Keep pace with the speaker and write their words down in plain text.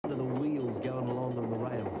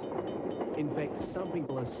Some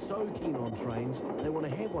people are so keen on trains, they want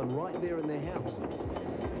to have one right there in their house.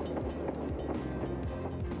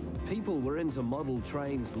 People were into model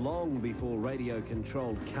trains long before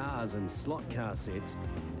radio-controlled cars and slot car sets,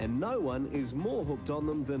 and no one is more hooked on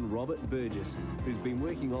them than Robert Burgess, who's been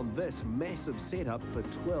working on this massive setup for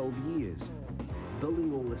 12 years.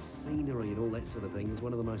 Building all the scenery and all that sort of thing is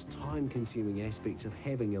one of the most time-consuming aspects of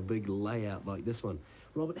having a big layout like this one.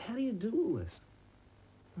 Robert, how do you do all this?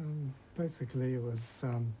 Basically, it was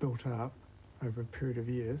built up over a period of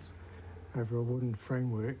years, over a wooden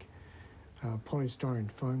framework. Polystyrene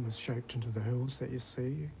foam was shaped into the hills that you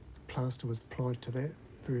see. Plaster was applied to that.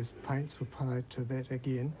 Various paints were applied to that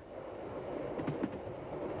again.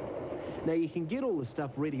 Now, you can get all the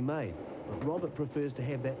stuff ready-made, but Robert prefers to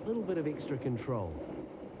have that little bit of extra control.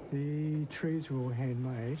 The trees were all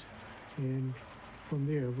handmade, and from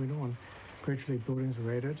there it went on. Gradually buildings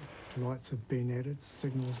were added, lights have been added,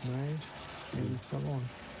 signals made, and so on.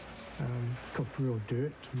 Cooked real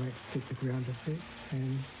dirt to get the ground effects,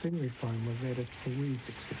 and scenery foam was added for weeds,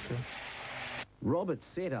 etc. Robert's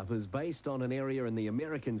setup is based on an area in the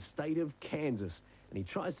American state of Kansas, and he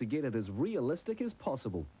tries to get it as realistic as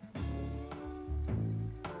possible.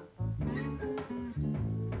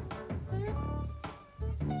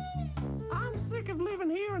 I'm sick of living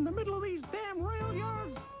here in the middle of these damn rail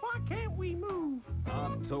yards. Why can't we move?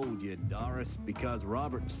 I've told you, Doris, because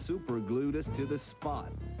Robert superglued us to the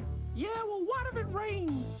spot. Yeah, well, what if it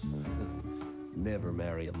rains? Never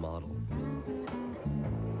marry a model.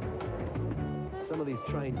 Some of these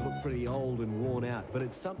trains look pretty old and worn out, but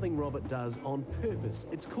it's something Robert does on purpose.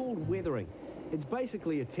 It's called weathering. It's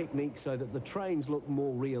basically a technique so that the trains look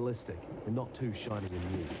more realistic and not too shiny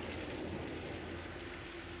and new.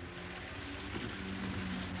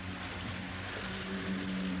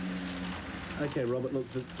 Okay, Robert, look,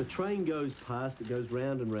 the train goes past, it goes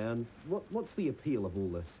round and round. What's the appeal of all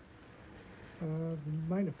this?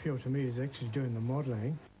 The main appeal to me is actually doing the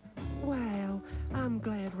modelling. Wow, I'm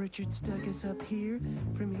glad Richard stuck us up here.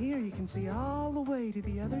 From here you can see all the way to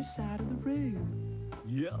the other side of the room.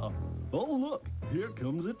 Yeah. Oh, look, here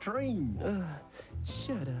comes a train.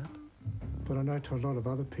 Shut up. But I know to a lot of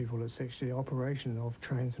other people it's actually operation of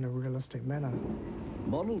trains in a realistic manner.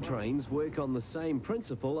 Model trains work on the same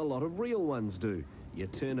principle a lot of real ones do. You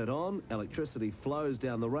turn it on, electricity flows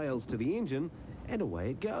down the rails to the engine, and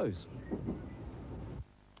away it goes.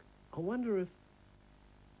 I wonder if...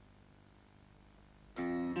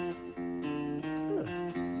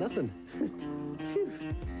 Nothing. Phew.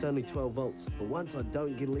 It's only 12 volts. For once, I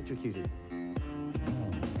don't get electrocuted.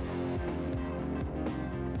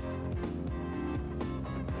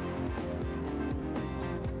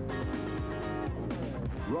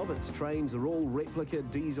 Robert's trains are all replica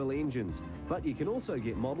diesel engines, but you can also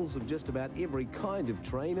get models of just about every kind of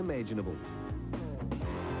train imaginable.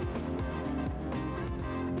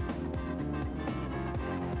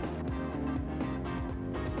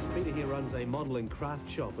 Peter here runs a model and craft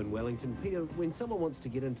shop in Wellington. Peter, when someone wants to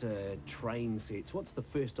get into train sets, what's the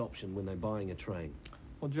first option when they're buying a train?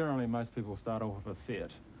 Well, generally most people start off with a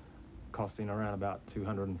set costing around about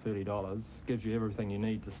 $230. Gives you everything you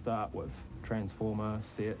need to start with. Transformer,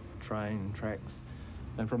 set, train, tracks.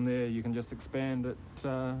 And from there you can just expand it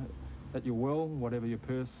at your will. Whatever your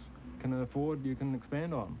purse can afford, you can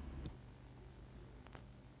expand on.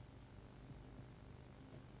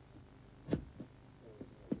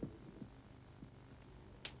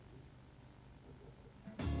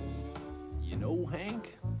 You know,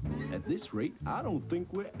 Hank, at this rate, I don't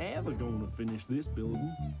think we're ever going to finish this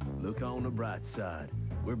building. Look on the bright side.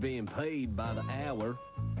 We're being paid by the hour.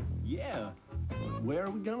 Yeah, but where are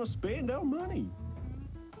we going to spend our money?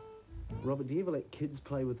 Robert, do you ever let kids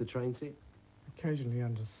play with the train set? Occasionally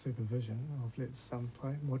under supervision, I've let some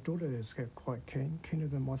play. My daughter is quite keen, keener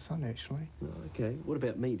than my son actually. Oh, okay. What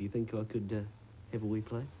about me? Do you think I could have a wee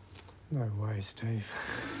play? No way, Steve.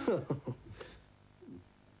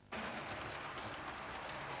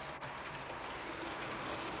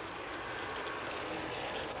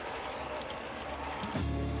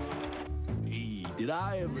 Did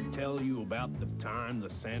I ever tell you about the time the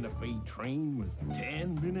Santa Fe train was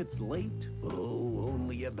 10 minutes late? Oh,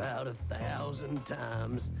 only about 1,000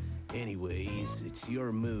 times. Anyways, it's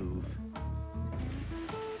your move.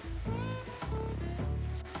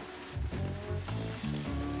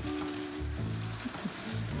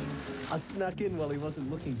 I snuck in while he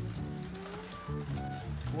wasn't looking.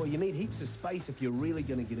 Boy, you need heaps of space if you're really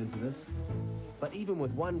going to get into this. But even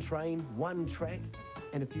with one train, one track,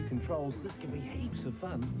 and a few controls, this can be heaps of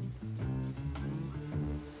fun.